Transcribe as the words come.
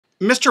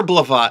Mr.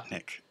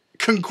 Blavatnik,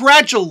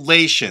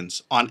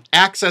 congratulations on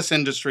Access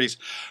Industries'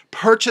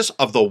 purchase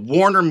of the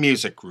Warner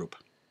Music Group.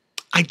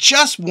 I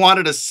just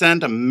wanted to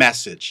send a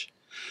message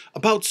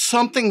about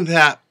something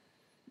that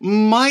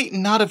might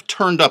not have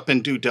turned up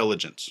in due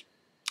diligence.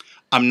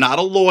 I'm not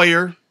a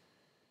lawyer,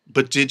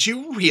 but did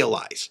you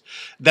realize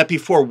that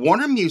before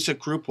Warner Music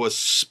Group was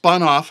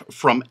spun off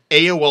from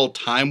AOL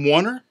Time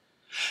Warner,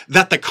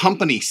 that the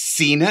company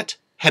CNET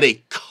had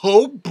a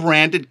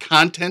co-branded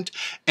content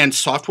and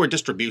software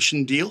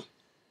distribution deal?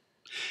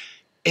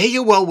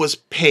 AOL was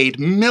paid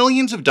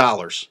millions of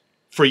dollars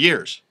for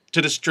years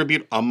to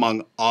distribute,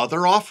 among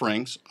other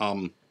offerings,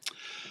 LimeWire,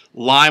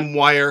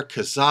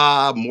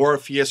 Kazaa,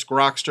 Morpheus,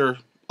 Grokster,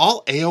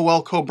 all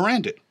AOL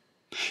co-branded.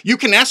 You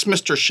can ask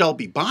Mr.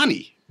 Shelby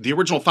Bonney, the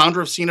original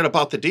founder of CNET,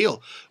 about the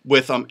deal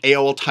with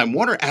AOL Time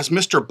Warner, as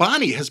Mr.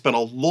 Bonney has been a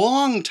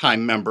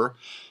long-time member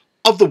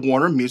of the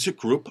Warner Music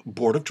Group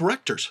Board of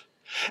Directors.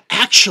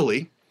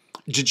 Actually,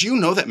 did you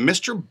know that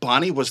Mr.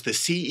 Bonney was the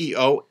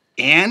CEO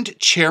and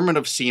chairman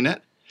of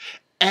CNET,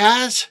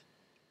 as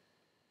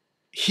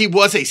he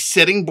was a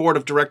sitting Board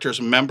of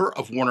Directors member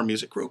of Warner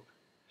Music Group?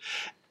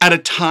 At a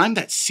time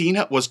that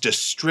CNET was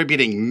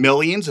distributing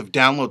millions of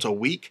downloads a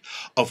week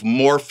of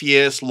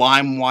Morpheus,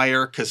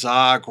 LimeWire,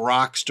 Kazaa,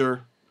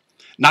 Grokster,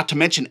 not to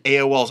mention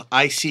AOL's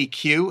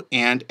ICQ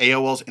and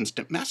AOL's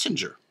Instant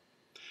Messenger.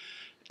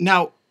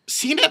 Now,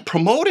 CNET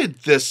promoted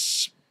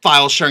this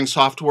file sharing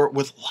software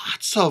with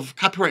lots of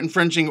copyright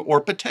infringing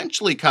or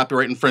potentially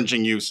copyright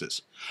infringing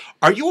uses.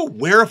 Are you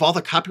aware of all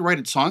the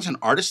copyrighted songs and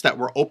artists that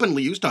were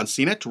openly used on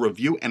CNET to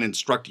review and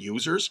instruct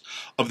users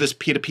of this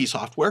P2P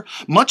software?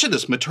 Much of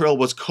this material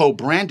was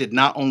co-branded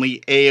not only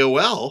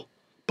AOL,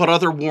 but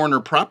other Warner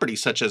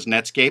properties such as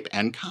Netscape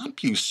and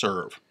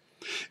CompuServe.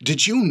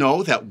 Did you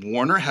know that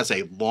Warner has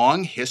a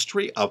long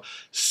history of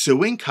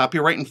suing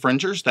copyright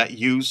infringers that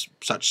use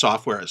such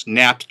software as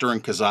Napster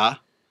and Kazaa?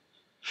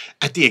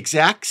 At the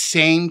exact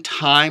same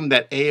time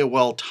that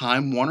AOL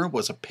Time Warner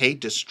was a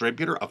paid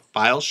distributor of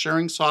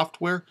file-sharing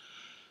software,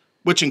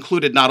 which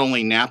included not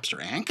only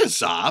Napster and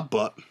Kazaa,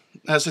 but,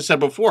 as I said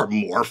before,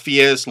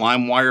 Morpheus,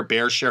 LimeWire,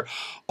 BearShare,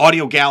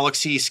 Audio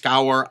Galaxy,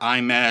 Scour,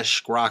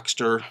 iMesh,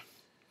 Grokster,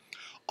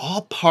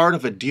 all part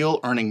of a deal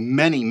earning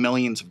many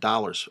millions of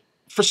dollars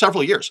for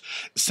several years,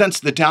 since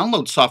the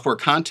download software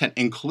content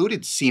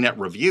included CNET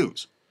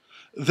reviews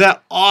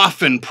that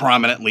often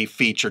prominently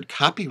featured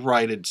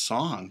copyrighted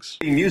songs.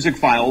 Music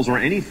files or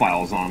any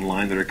files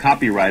online that are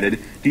copyrighted,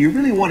 do you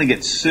really want to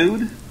get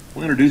sued?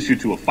 We'll introduce you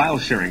to a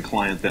file-sharing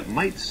client that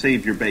might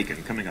save your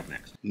bacon. Coming up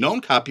next. Known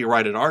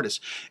copyrighted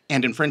artists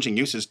and infringing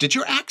uses. Did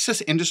your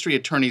Access industry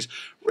attorneys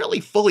really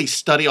fully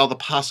study all the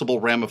possible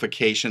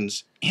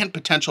ramifications and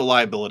potential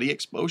liability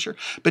exposure,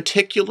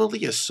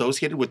 particularly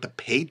associated with the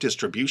paid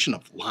distribution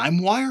of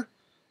LimeWire?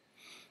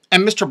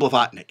 And Mr.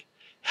 Blavatnik,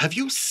 have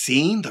you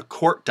seen the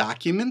court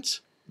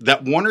documents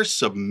that Warner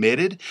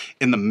submitted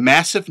in the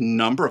massive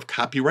number of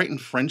copyright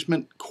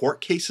infringement court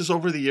cases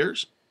over the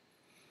years?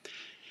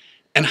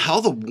 And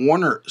how the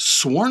Warner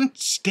sworn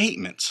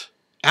statements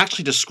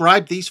actually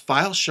described these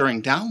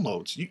file-sharing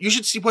downloads. You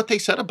should see what they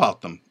said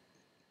about them.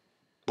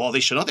 Well,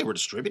 they should know they were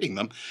distributing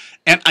them.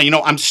 And,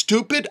 I'm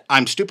stupid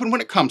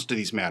when it comes to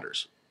these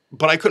matters.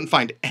 But I couldn't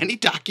find any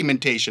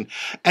documentation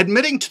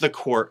admitting to the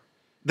court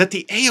that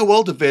the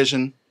AOL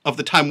division of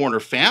the Time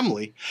Warner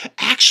family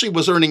actually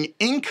was earning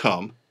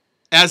income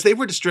as they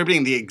were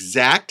distributing the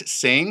exact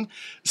same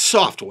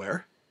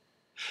software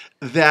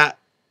that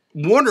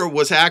Warner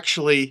was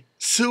actually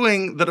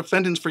suing the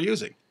defendants for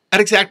using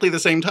at exactly the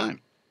same time.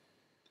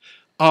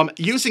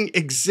 Using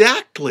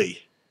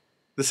exactly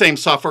the same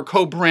software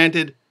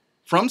co-branded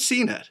from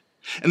CNET.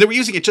 And they were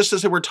using it just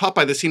as they were taught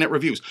by the CNET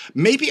reviews.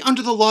 Maybe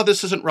under the law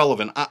this isn't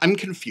relevant. I'm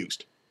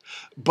confused.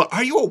 But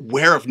are you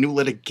aware of new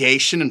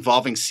litigation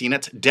involving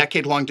CNET's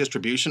decade-long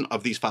distribution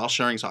of these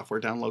file-sharing software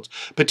downloads,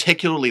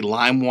 particularly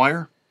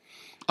LimeWire?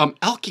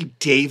 Elkie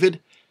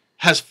David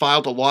has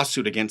filed a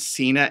lawsuit against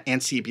CNET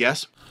and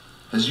CBS.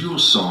 Has your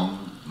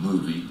song,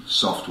 movie,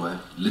 software,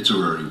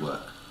 literary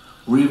work,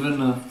 or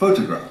even a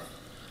photograph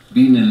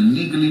been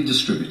illegally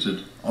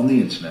distributed on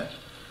the internet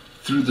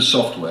through the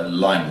software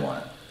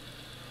LimeWire?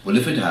 Well,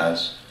 if it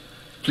has,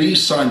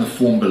 please sign the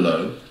form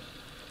below.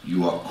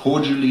 You are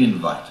cordially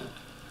invited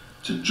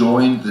to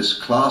join this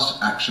class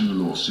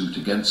action lawsuit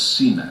against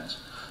CNET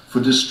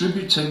for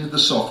distributing the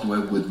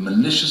software with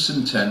malicious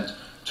intent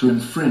to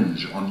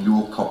infringe on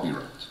your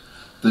copyright.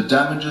 The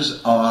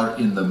damages are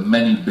in the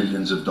many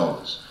billions of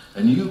dollars,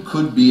 and you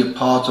could be a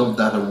part of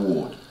that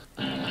award.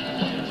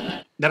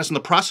 That is in the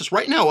process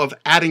right now of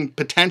adding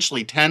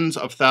potentially tens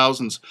of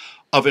thousands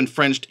of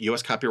infringed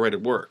U.S.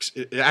 copyrighted works,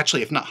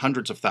 actually, if not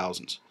hundreds of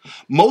thousands,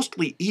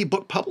 mostly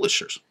ebook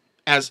publishers,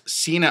 as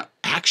CNET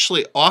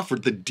actually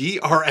offered the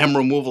DRM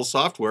removal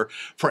software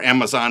for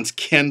Amazon's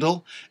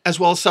Kindle, as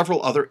well as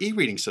several other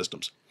e-reading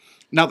systems.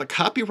 Now, the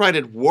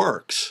copyrighted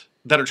works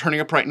that are turning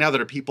up right now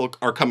that people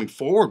are coming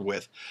forward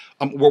with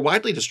were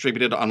widely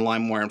distributed on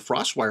LimeWire and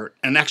FrostWire,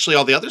 and actually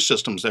all the other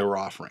systems they were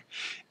offering.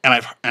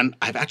 And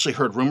I've actually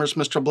heard rumors,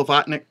 Mr.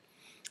 Blavatnik,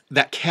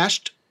 that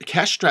cached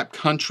cash-strapped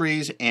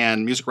countries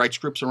and music rights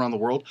groups around the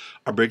world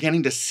are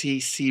beginning to see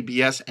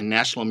CBS and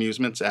National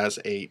Amusements as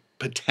a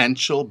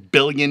potential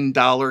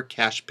billion-dollar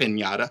cash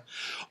pinata.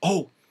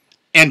 Oh,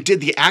 and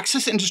did the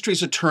Access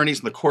Industries attorneys,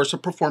 in the course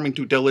of performing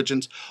due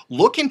diligence,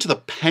 look into the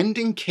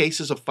pending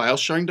cases of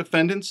file-sharing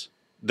defendants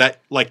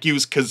that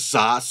use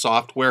Kazaa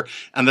software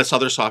and this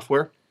other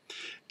software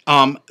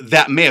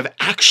that may have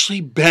actually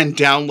been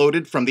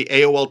downloaded from the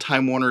AOL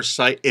Time Warner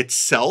site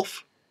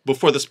itself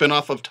before the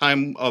spinoff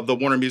of the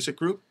Warner Music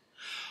Group?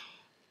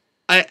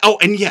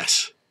 And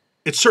yes,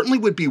 it certainly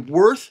would be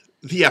worth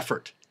the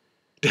effort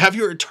to have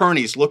your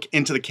attorneys look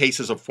into the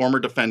cases of former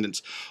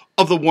defendants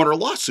of the Warner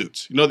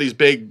lawsuits. You know, these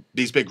big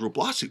group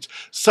lawsuits,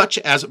 such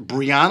as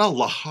Brianna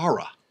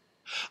Lahara.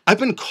 I've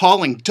been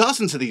calling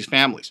dozens of these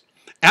families.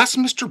 Ask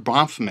Mr.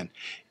 Bronfman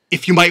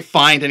if you might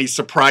find any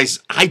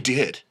surprises. I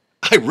did.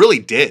 I really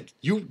did.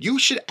 You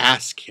should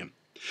ask him.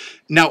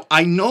 Now,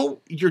 I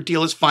know your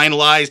deal is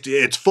finalized.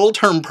 It's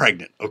full-term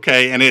pregnant,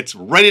 okay? And it's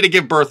ready to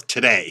give birth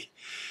today.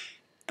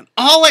 And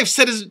all I've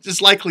said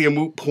is likely a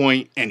moot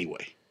point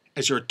anyway,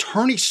 as your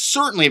attorneys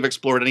certainly have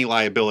explored any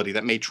liability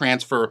that may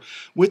transfer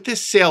with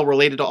this sale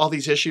related to all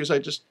these issues I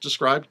just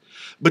described.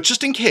 But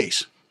just in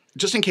case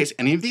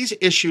any of these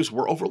issues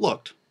were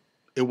overlooked,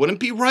 it wouldn't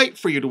be right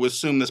for you to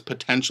assume this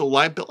potential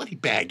liability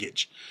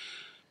baggage.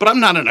 But I'm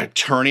not an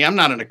attorney. I'm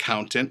not an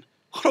accountant.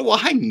 What do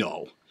I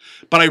know?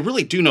 But I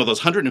really do know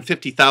those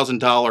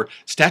 $150,000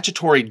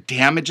 statutory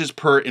damages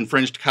per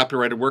infringed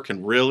copyrighted work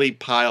can really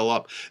pile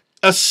up,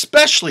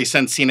 especially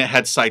since CNET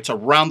had sites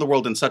around the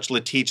world in such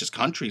litigious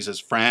countries as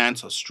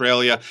France,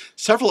 Australia,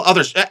 several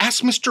others.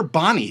 Ask Mr.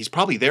 Bonney. He's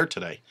probably there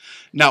today.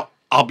 Now,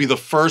 I'll be the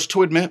first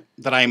to admit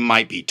that I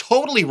might be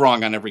totally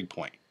wrong on every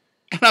point.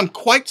 And I'm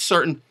quite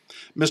certain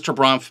Mr.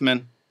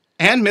 Bronfman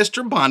and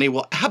Mr. Bonney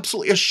will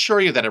absolutely assure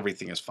you that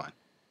everything is fine.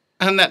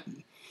 And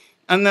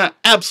that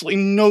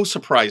absolutely no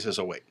surprises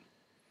await.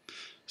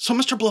 So,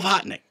 Mr.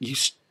 Blavatnik, you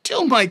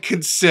still might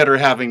consider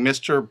having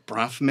Mr.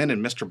 Bronfman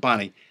and Mr.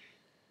 Bonney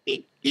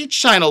each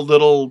sign a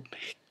little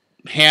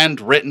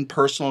handwritten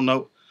personal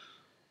note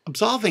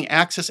absolving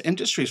Access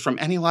Industries from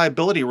any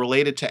liability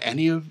related to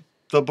any of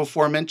the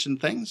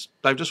before-mentioned things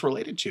I've just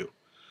related to.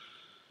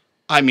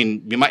 I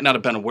mean, you might not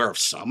have been aware of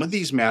some of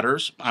these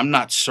matters. I'm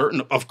not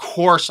certain. Of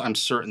course, I'm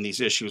certain these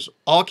issues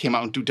all came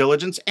out in due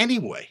diligence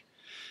anyway.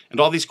 And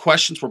all these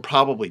questions were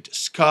probably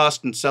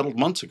discussed and settled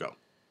months ago.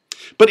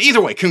 But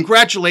either way,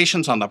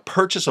 congratulations on the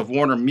purchase of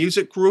Warner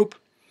Music Group.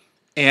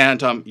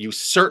 And you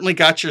certainly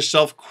got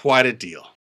yourself quite a deal.